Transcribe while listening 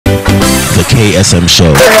the KSM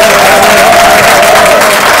Show.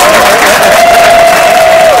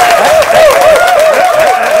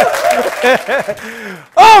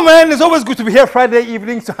 Oh man, it's always good to be here Friday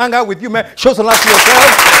evenings to hang out with you, man. Show some love to yourself.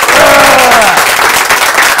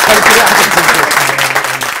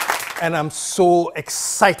 And I'm so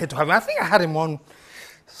excited to have him. I think I had him on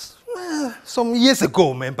some years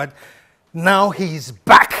ago, man, but now he's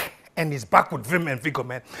back, and he's back with vim and vigor,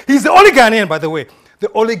 man. He's the only Ghanaian, by the way,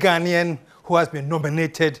 the only Ghanaian who has been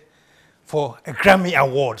nominated for a Grammy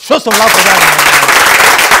Award. Show some love for that, man.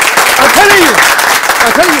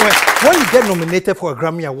 I'm telling you, when you get nominated for a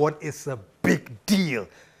Grammy Award, it's a big deal.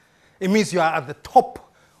 It means you are at the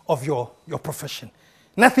top of your profession.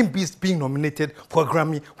 Nothing beats being nominated for a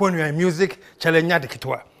Grammy when you're in music.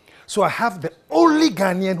 So I have the only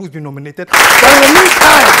Ghanaian who's been nominated. But in the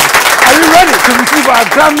meantime, are you ready to receive our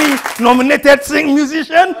Grammy-nominated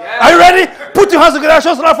musician? Yeah. Are you ready? Put your hands together.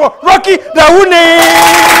 Show some love for Rocky Dawuni.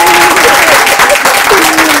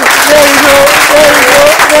 There you go.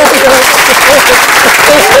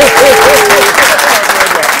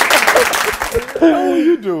 How are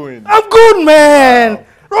you doing? I'm good, man. Wow.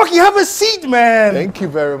 Rocky, have a seat, man. Thank you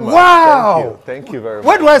very much. Wow. Thank you very much.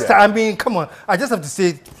 Where do I start? I mean, come on. I just have to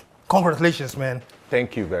say congratulations, man.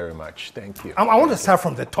 Thank you very much. Thank you. I want to start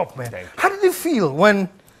from the top, man. How did you feel when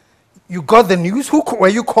you got the news? Who were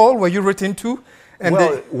you called? Were you written to? And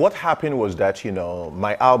well, what happened was that,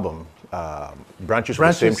 my album, Branches of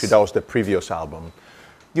the Same Tree, that was the previous album.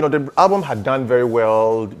 The album had done very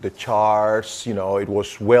well, the charts, it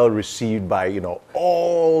was well received by,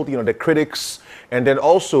 all, the critics. And then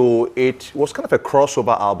also it was kind of a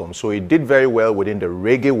crossover album. So it did very well within the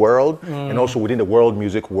reggae world and also within the world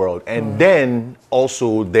music world. And then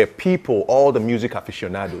also the people, all the music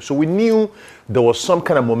aficionados. So we knew there was some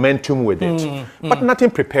kind of momentum with it. But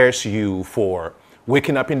nothing prepares you for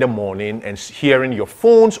waking up in the morning and hearing your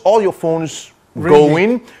phones, all your phones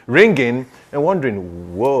ringing, and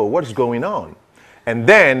wondering, whoa, what's going on? And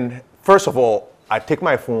then, first of all, I take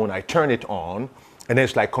my phone, I turn it on, and then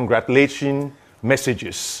it's like, congratulations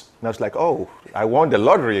messages. And I was like, oh, I won the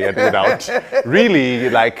lottery without really,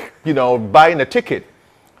 buying a ticket.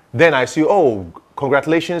 Then I see, oh,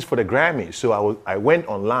 congratulations for the Grammy. So I went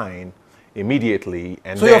online immediately.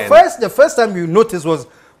 And so then the first time you noticed was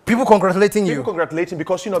people congratulating you? People congratulating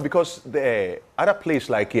because, because the other place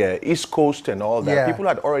like East Coast and all that, people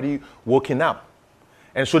had already woken up.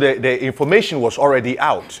 And so the information was already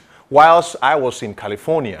out. Whilst I was in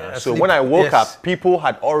California, so when I woke up, people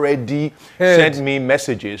had already sent me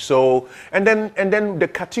messages. So and then the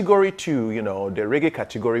category too, the reggae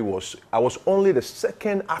category I was only the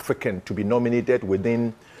second African to be nominated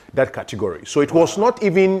within that category. So it was not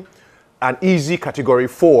even an easy category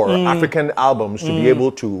for African albums to be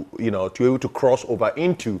able to to cross over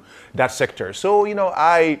into that sector. So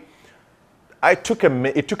it took a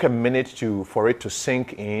minute for it to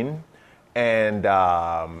sink in. And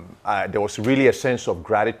there was really a sense of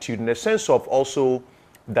gratitude and a sense of also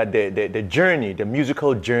that the journey, the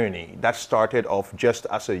musical journey that started off just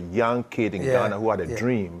as a young kid in Ghana who had a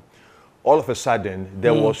dream. All of a sudden,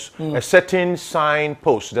 there was a certain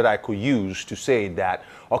signpost that I could use to say that,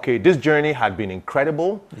 okay, this journey had been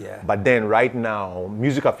incredible, but then right now,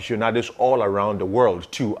 music aficionados all around the world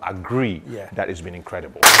too agree that it's been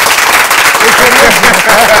incredible.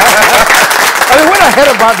 I mean, when I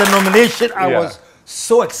heard about the nomination, I was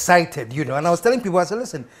so excited, and I was telling people, I said,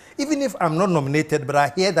 listen, even if I'm not nominated, but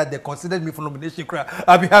I hear that they considered me for nomination,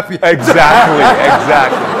 I'll be happy. Exactly.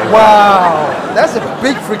 Wow, that's a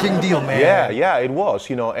big freaking deal, man. Yeah, it was,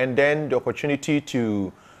 and then the opportunity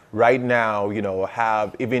to right now,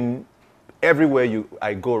 have even everywhere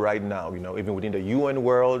I go right now, even within the UN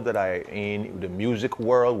world that I'm in, the music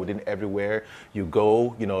world, within everywhere you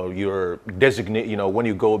go, you're designated, when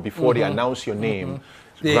you go before they announce your name,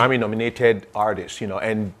 Grammy-nominated artist,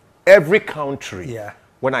 and every country,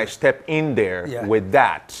 when I step in there with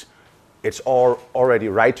that, it's already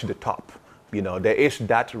right to the top. There is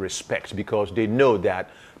that respect because they know that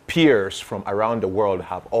peers from around the world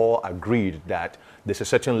have all agreed that there's a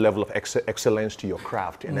certain level of excellence to your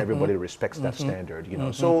craft and everybody respects that standard,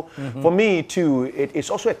 So for me too,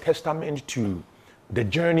 it's also a testament to the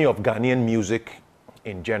journey of Ghanaian music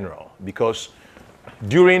in general because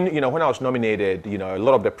during, when I was nominated, a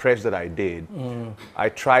lot of the press that I did, I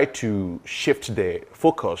tried to shift the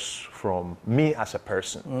focus from me as a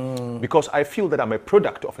person because I feel that I'm a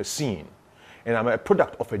product of a scene and I'm a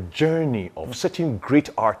product of a journey of certain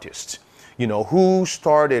great artists, who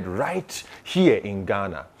started right here in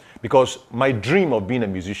Ghana because my dream of being a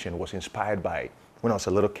musician was inspired by when I was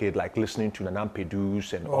a little kid, like listening to Nanam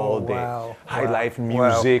Pedus and all the high life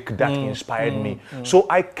music that inspired me. So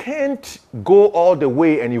I can't go all the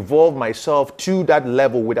way and evolve myself to that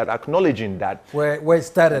level without acknowledging that where it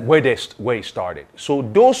started. Where it started. So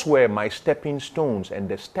those were my stepping stones and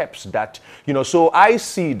the steps that, you know, so I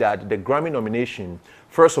see that the Grammy nomination,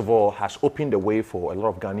 first of all, has opened the way for a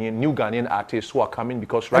lot of new Ghanaian artists who are coming,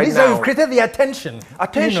 because right now you've created the attention.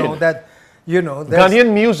 You know,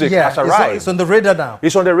 Ghanaian music has arrived. It's on the radar now.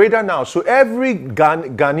 It's on the radar now. So every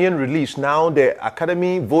Ghanaian release now, the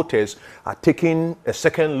Academy voters are taking a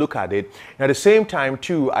second look at it. And at the same time,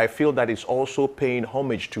 too, I feel that it's also paying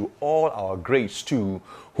homage to all our greats too,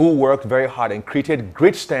 who worked very hard and created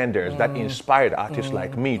great standards that inspired artists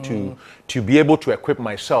like me to be able to equip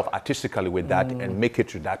myself artistically with that and make it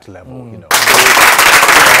to that level. You know.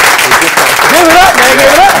 Give it up, man!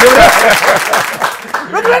 Give it up!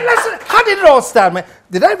 How did it all start, man?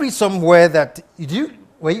 Did I read somewhere that did you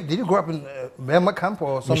grow up in Burma camp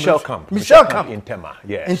or something? Michelle camp in Tema,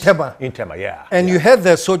 yes. In Tema, yeah. And you had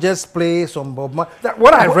the soldiers play some Bob Marley.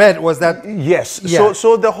 What I read was that... Yes, yeah.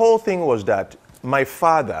 So the whole thing was that my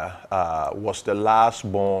father was the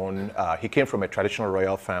last born. He came from a traditional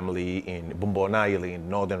royal family in Bumbonayili in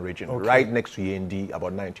northern region, right next to Yendi,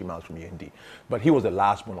 about 90 miles from Yendi. But he was the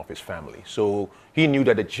last born of his family. So he knew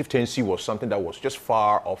that the chieftaincy was something that was just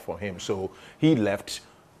far off from him. So he left,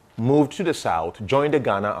 moved to the south, joined the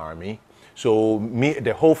Ghana army. So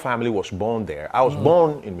the whole family was born there. I was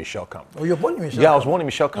born in Michelle camp. Oh, you were born in Michelle camp? Yeah, I was born in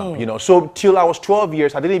Michelle camp. You know, so till I was 12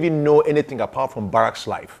 years, I didn't even know anything apart from barracks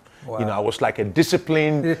life. Wow. You know, I was like a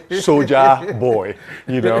disciplined soldier boy,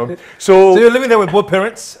 you know. So you're living there with both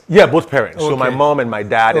parents? Yeah, both parents. Okay. So my mom and my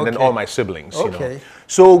dad and then all my siblings, you know.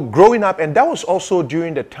 So growing up, and that was also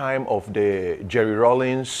during the time of the Jerry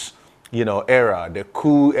Rawlings, you know, era, the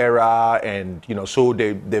coup era, and, you know, so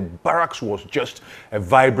the barracks was just a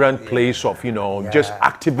vibrant place of, you know, just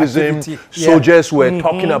activism. Soldiers were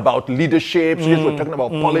talking about leadership, soldiers were talking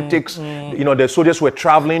about politics. You know, the soldiers were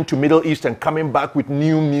traveling to Middle East and coming back with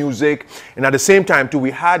new music. And at the same time, too,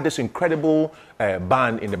 we had this incredible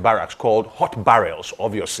band in the barracks called Hot Barrels,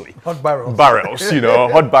 obviously. Hot Barrels. Barrels, you know,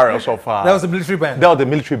 Hot Barrels of... that was the military band? That was the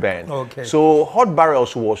military band. Okay. So Hot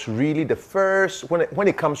Barrels was really the first, when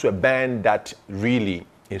it comes to a band that really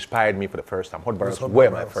inspired me for the first time, Hot Barrels were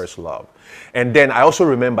my first love. And then I also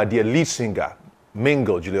remember the lead singer,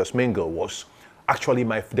 Julius Mingle, was actually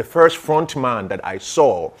the first front man that I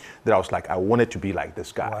saw that I was like, I wanted to be like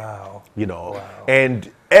this guy. Wow. You know, and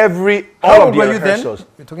all of the rehearsals. Then?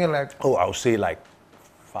 You're talking like... Oh, I would say like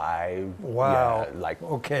 5. Wow. Yeah, like,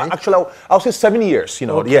 okay. Actually, I'll say 7 years, you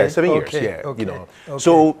know. Okay. Yeah, 7 years, yeah, you know.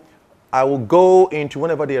 So I will go into,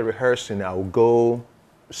 whenever they're rehearsing, I will go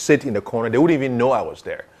sit in the corner. They wouldn't even know I was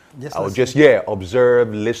there. I would just,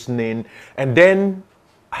 observe, listening. And then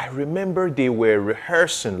I remember they were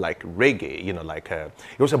rehearsing like reggae, you know, like it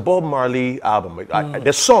was a Bob Marley album.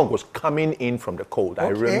 The song was Coming In From the Cold. I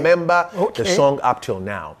remember the song up till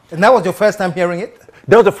now. And that was your first time hearing it?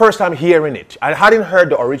 That was the first time hearing it. I hadn't heard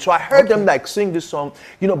the original. So I heard them like sing this song,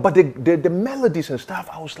 you know, but the melodies and stuff,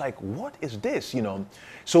 I was like, what is this, you know?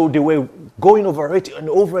 So they were going over it and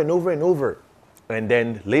over and over and over. And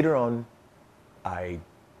then later on, I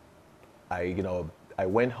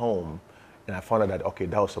went home and I found out that, okay,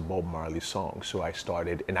 that was a Bob Marley song. So I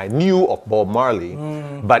started, and I knew of Bob Marley,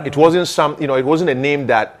 but it wasn't it wasn't a name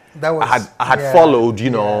that I had followed, you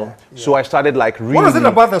know. So I started like reading. What was it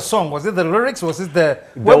about the song? Was it the lyrics? Was it the...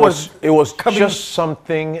 It was just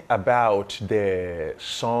something about the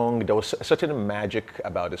song. There was a certain magic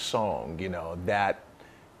about the song, you know, that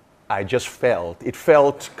I just felt. It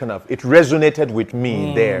felt kind of, it resonated with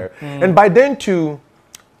me there. And by then too,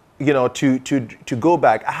 you know, to go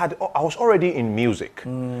back, I was already in music.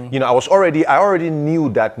 You know, I already knew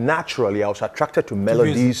that naturally I was attracted to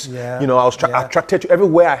melodies. You know, I was attracted to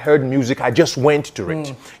everywhere I heard music, I just went to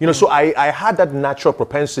it. You know, so I had that natural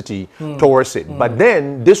propensity towards it. But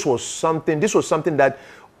then this was something that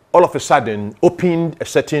all of a sudden opened a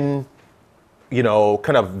certain, you know,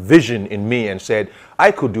 kind of vision in me and said,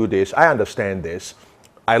 I could do this, I understand this.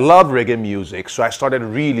 I love reggae music, so I started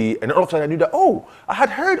really, and all of a sudden I knew that, oh, I had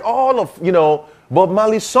heard all of, you know, Bob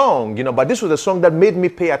Marley's song, you know, but this was a song that made me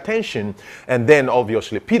pay attention. And then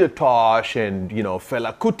obviously Peter Tosh and, you know,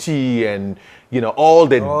 Fela Kuti and, you know, all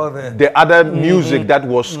the other music that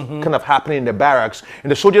was kind of happening in the barracks.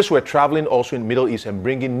 And the soldiers were traveling also in the Middle East and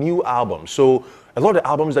bringing new albums. So a lot of the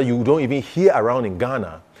albums that you don't even hear around in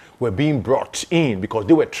Ghana were being brought in because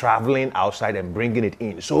they were traveling outside and bringing it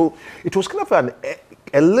in. So it was kind of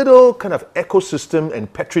a little kind of ecosystem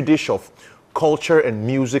and petri dish of culture and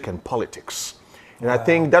music and politics. And I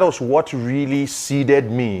think that was what really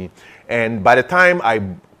seeded me. And by the time I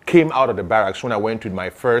came out of the barracks, when I went to my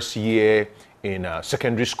first year in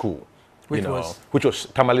secondary school, which was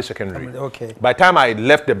Tamale Secondary. Okay. By the time I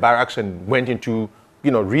left the barracks and went into,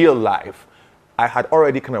 real life, I had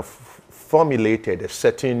already kind of formulated a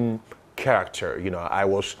certain character. I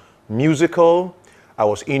was musical, I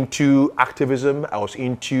was into activism, I was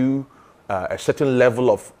into a certain level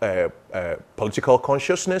of political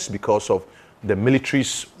consciousness because of the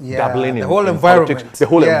military's dabbling in politics, the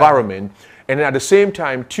whole environment. And then at the same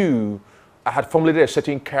time, too, I had formulated a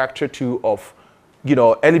certain character, too, of,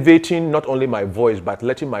 elevating not only my voice, but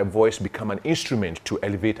letting my voice become an instrument to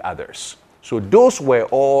elevate others. So those were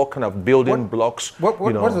all kind of building blocks. What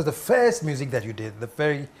was the first music that you did,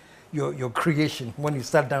 your creation, when you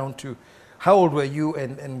sat down to, how old were you,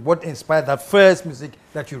 and what inspired that first music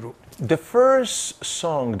that you wrote? The first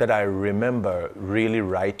song that I remember really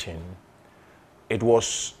writing, it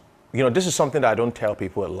was, this is something that I don't tell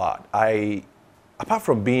people a lot. Apart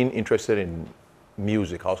from being interested in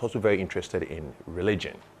music, I was also very interested in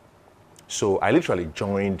religion. So I literally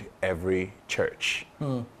joined every church.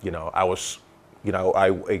 I was,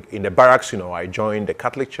 in the barracks, I joined the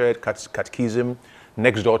Catholic Church, catechism.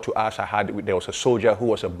 Next door to us, there was a soldier who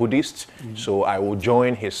was a Buddhist. So I would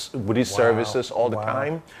join his Buddhist services all the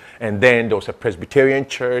time. And then there was a Presbyterian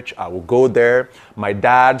church. I would go there. My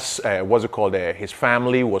dad's, his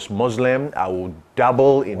family was Muslim. I would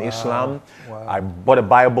dabble in Islam. I bought a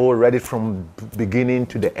Bible, read it from beginning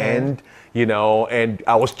to the end, and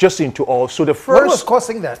I was just into all. So the first... What was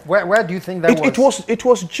causing that? Where do you think that was? It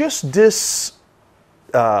was just this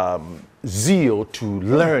zeal to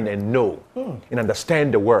learn and know and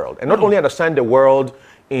understand the world. And not only understand the world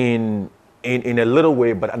in a little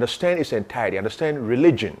way, but understand its entirety, understand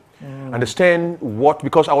religion, understand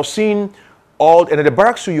because I was seeing and at the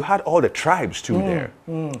barracks too, you had all the tribes too there.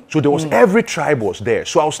 So there was every tribe was there.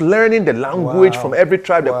 So I was learning the language from every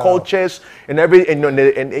tribe, the cultures, and the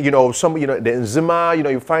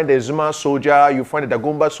Nzima, you find the Nzima soldier, you find the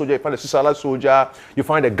Dagomba soldier, you find the Sisala soldier, you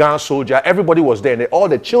find the Gan soldier. Everybody was there, and all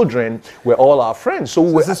the children were all our friends.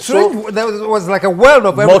 So there was like a world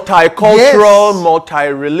of multicultural,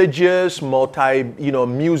 multi-religious,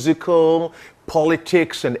 musical,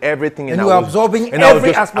 politics and everything. And you were absorbing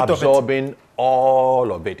every aspect of it.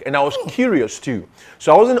 All of it. And I was curious too.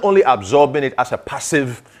 So I wasn't only absorbing it as a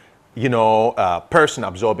passive, person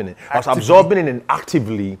absorbing it. I was absorbing it and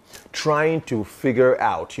actively trying to figure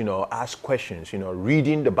out, ask questions,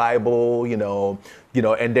 reading the Bible, and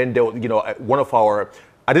then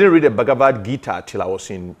I didn't read the Bhagavad Gita till I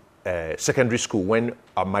was in secondary school when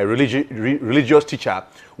my religious teacher,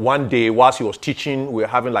 one day whilst he was teaching, we were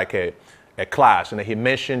having like a class, and he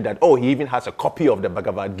mentioned that, he even has a copy of the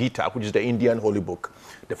Bhagavad Gita, which is the Indian holy book.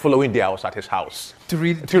 The following day I was at his house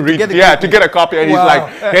to get a copy, and he's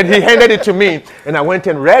like, and he handed it to me, and I went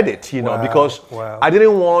and read it, because I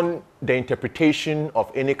didn't want the interpretation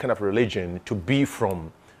of any kind of religion to be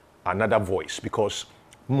from another voice, because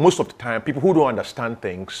most of the time people who don't understand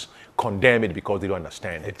things condemn it because they don't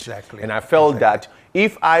understand it. Exactly. And I felt that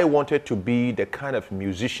if I wanted to be the kind of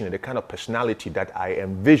musician, the kind of personality that I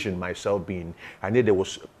envisioned myself being, I knew there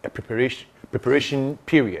was a preparation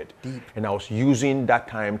period. Deep. And I was using that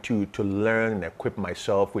time to learn and equip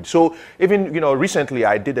myself with. So even, recently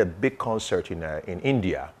I did a big concert in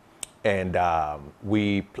India. And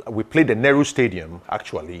we played the Nehru Stadium,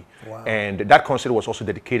 actually. Wow. And that concert was also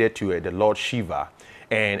dedicated to the Lord Shiva.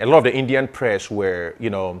 And a lot of the Indian press were,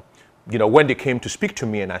 when they came to speak to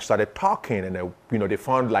me and I started talking, and they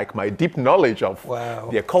found like my deep knowledge of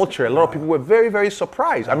their culture, a lot of people were very, very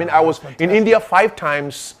surprised. I mean, I was in India 5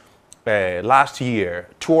 times last year,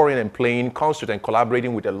 touring and playing concert and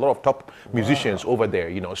collaborating with a lot of top musicians over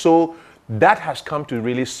there, So that has come to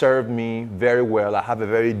really serve me very well. I have a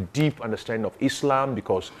very deep understanding of Islam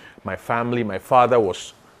because my family, my father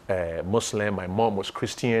was Muslim, my mom was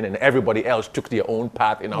Christian, and everybody else took their own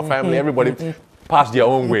path in our family. Everybody passed their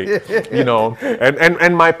own way,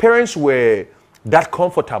 And my parents were that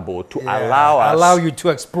comfortable to allow you to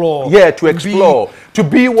explore. Yeah, to explore, to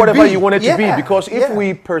be whatever you wanted to be. Because if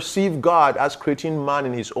we perceive God as creating man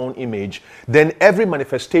in his own image, then every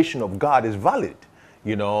manifestation of God is valid.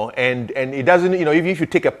 And it doesn't, if you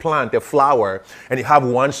take a plant, a flower, and you have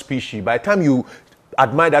one species, by the time you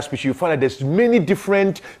admire that species, you find that there's many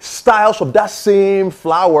different styles of that same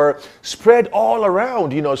flower spread all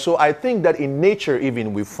around, So I think that in nature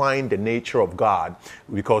even we find the nature of God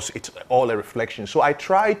because it's all a reflection. So I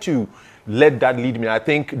try to let that lead me. I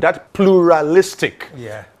think that pluralistic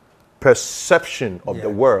perception of the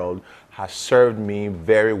world has served me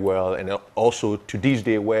very well, and also to this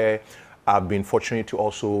day where I've been fortunate to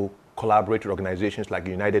also collaborate with organizations like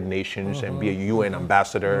the United Nations and be a UN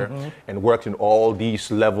ambassador and worked in all these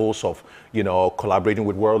levels of, collaborating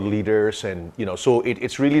with world leaders. And, so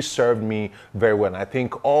it's really served me very well. And I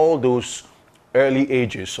think all those early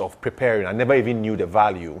ages of preparing, I never even knew the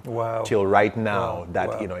value till right now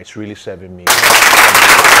that, it's really serving me.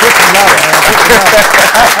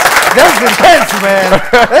 That's intense, man.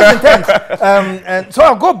 That's intense. And so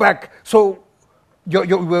I'll go back. So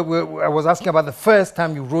I was asking about the first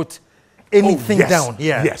time you wrote anything down.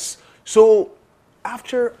 Yeah. Yes. So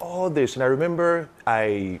after all this, and I remember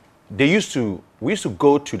we used to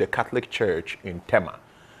go to the Catholic Church in Tema.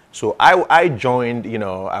 So I joined,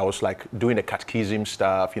 I was like doing the catechism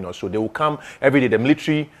stuff, so they will come every day. The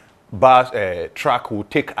military bus truck will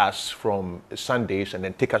take us from Sundays and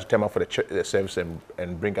then take us to Tema for the service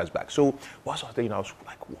and bring us back. So whilst I was there, I was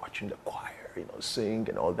like watching the choir, sing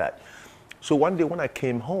and all that. So one day when I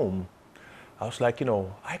came home, I was like,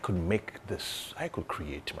 I could make this, I could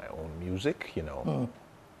create my own music,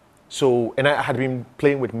 So, and I had been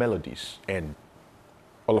playing with melodies, and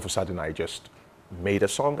all of a sudden I just made a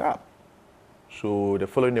song up. So the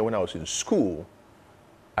following day when I was in school,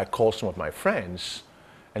 I called some of my friends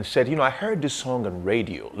and said, I heard this song on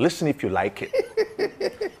radio. Listen if you like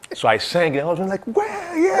it. So I sang it. I was like,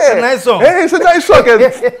 well, yeah. It's a nice song. Hey, it's a nice song.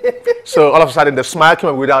 So all of a sudden the smile came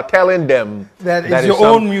up without telling them that it's your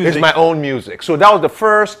own music. It's my own music. So that was the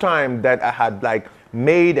first time that I had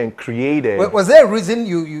made and created. Was there a reason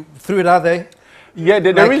you threw it out there? Yeah,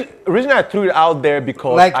 the reason I threw it out there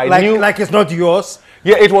because I knew it's not yours.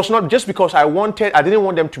 Yeah, it was not just because I didn't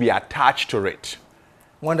want them to be attached to it.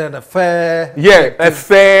 Wanted a fair. Yeah, a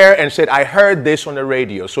fair, and said, I heard this on the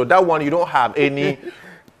radio. So that one, you don't have any,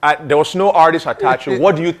 there was no artist attached to it.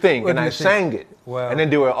 What do you think? And I sang it. Wow. And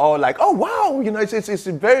then they were all like, oh, wow, it's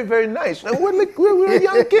very, very nice. And we're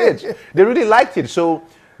young kids. They really liked it. So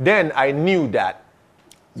then I knew that,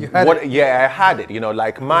 I had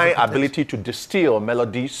it, my ability to distill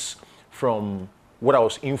melodies from what I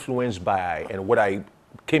was influenced by and what I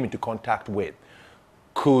came into contact with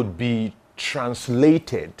could be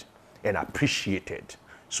translated and appreciated.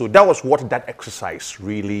 So that was what that exercise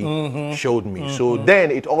really showed me. So then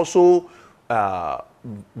it also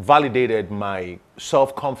validated my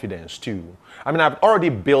self-confidence too. I mean, I've already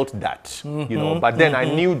built that, but then I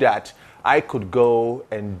knew that I could go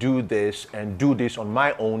and do this on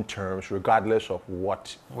my own terms, regardless of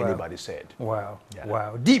what anybody said. Wow. Yeah.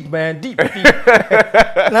 Wow. Deep, man. Deep.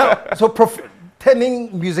 Now, so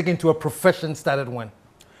turning music into a profession started when?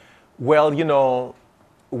 Well,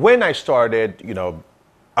 when I started,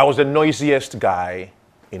 I was the noisiest guy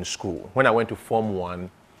in school. When I went to Form 1,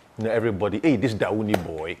 everybody, hey, this Dawuni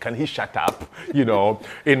boy, can he shut up?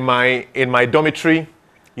 In my dormitory,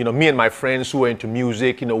 me and my friends who were into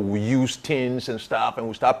music, we used tins and stuff and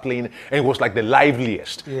we start playing, and it was like the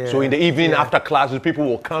liveliest. Yeah. So in the evening after classes, people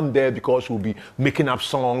will come there because we'll be making up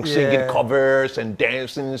songs, singing covers and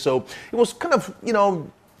dancing. So it was kind of,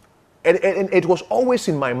 and it was always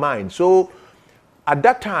in my mind. So at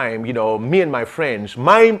that time, me and my friends,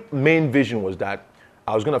 my main vision was that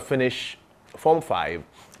I was going to finish Form 5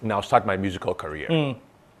 and I'll start my musical career.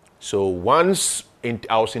 So once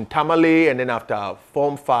I was in Tamale, and then after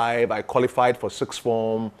Form 5, I qualified for 6th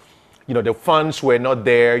Form. The funds were not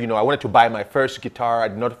there. I wanted to buy my first guitar. I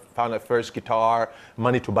did not find a first guitar,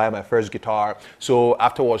 money to buy my first guitar. So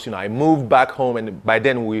afterwards, I moved back home, and by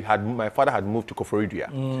then my father had moved to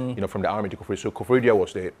Koforidua, from the army to Koforidua. So Koforidua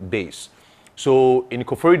was the base. So in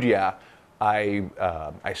Koforidua, I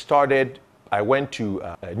went to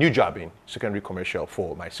New Jobbing Secondary Commercial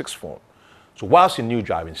for my 6th Form. So whilst in New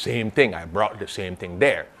Jobbing, same thing, I brought the same thing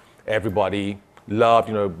there. Everybody loved,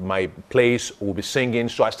 my place, will be singing.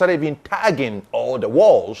 So I started even tagging all the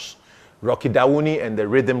walls, Rocky Dawuni and the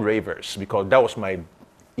Rhythm Ravers, because that was my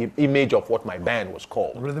image of what my band was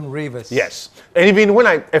called. Rhythm Ravers. Yes. And even when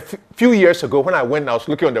a few years ago, when I went, I was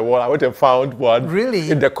looking on the wall, I went and found one.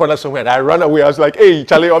 Really? In the corner somewhere, and I ran away. I was like, hey,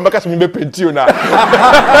 Charlie, I'm going to paint you now.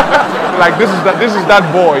 Like, this is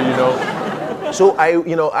that boy, So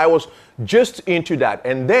I was just into that.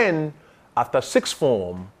 And then after 6th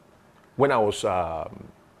Form, when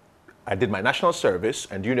I did my national service,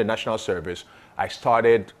 and during the national service,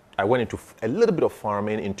 I went into a little bit of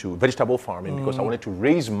farming, into vegetable farming, because I wanted to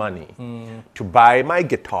raise money to buy my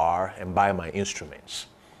guitar and buy my instruments.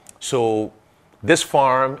 So this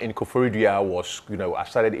farm in Koforidua was,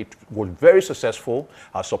 it was very successful.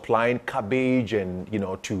 I was supplying cabbage and,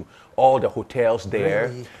 to all the hotels there.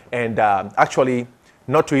 Really? And actually,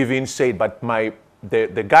 not to even say it, but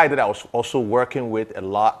the guy that I was also working with a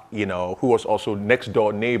lot, who was also next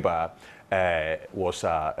door neighbor, was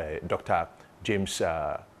Dr. James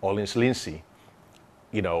Orleans Lindsay,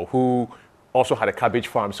 you know, who also had a cabbage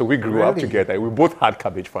farm. So we grew up together. We both had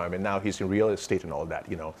cabbage farm, and now he's in real estate and all that,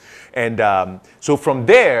 you know. And so from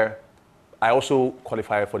there, I also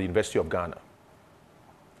qualified for the University of Ghana.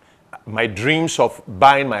 My dreams of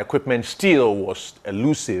buying my equipment still was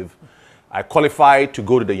elusive. I qualified to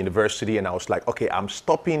go to the university, and I was like, okay, I'm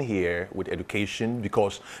stopping here with education,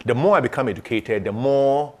 because the more I become educated, the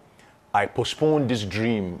more I postpone this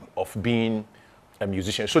dream of being a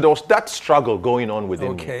musician. So there was that struggle going on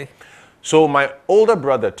within me. So my older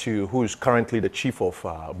brother too, who is currently the chief of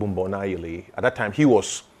Bumbona Yele, at that time he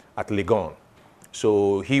was at Legon.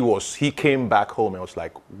 So he came back home and was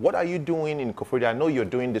like, what are you doing in Koforidua? I know you're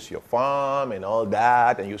doing this, your farm and all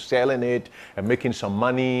that, and you're selling it and making some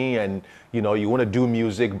money, and you know, you want to do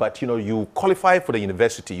music, but you know, you qualified for the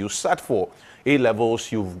university, you sat for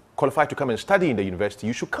A-levels, you've qualified to come and study in the university,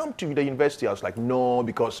 you should come to the university. I was like, no,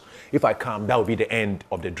 because if I come, that will be the end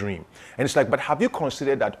of the dream. And it's like, but have you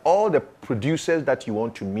considered that all the producers that you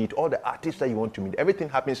want to meet, all the artists that you want to meet, everything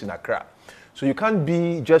happens in Accra. So you can't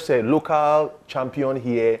be just a local champion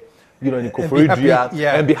here, you know, in Koforidua,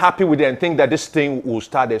 and be happy with it and think that this thing will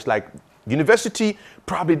start. It's like university,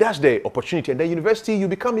 probably that's the opportunity. And then university, you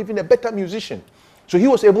become even a better musician. So he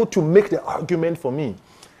was able to make the argument for me.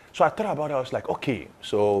 So I thought about it, I was like, okay.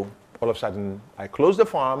 So all of a sudden, I closed the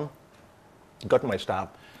farm, got my stuff,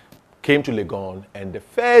 came to Legon, and the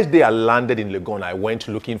first day I landed in Legon, I went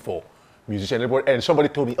looking for musician, and somebody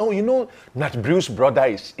told me, oh, you know, Nat Bruce's brother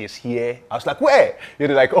is here. I was like, where? They're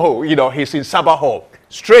like, oh, you know, he's in Sabah Hall.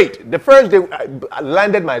 Straight. The first day I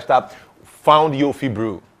landed my stuff, found Yofi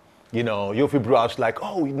Brew. You know, Yofi Brew, I was like,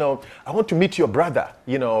 oh, you know, I want to meet your brother,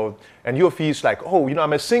 you know. And Yofi's like, oh, you know,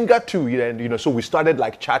 I'm a singer too. And, you know, so we started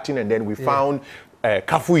like chatting, and then we found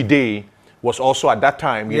Kafui Day was also at that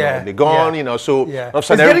time, you know, they're gone, you know, so. It's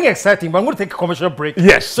getting exciting, but I'm going to take a commercial break.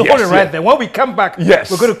 So hold it right there. When we come back,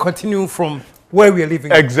 we're going to continue from where we are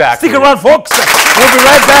living. Exactly. Stick around, folks. We'll be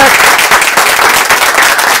right back.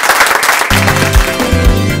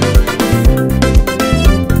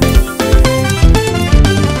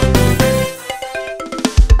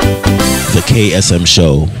 The KSM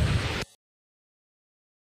Show.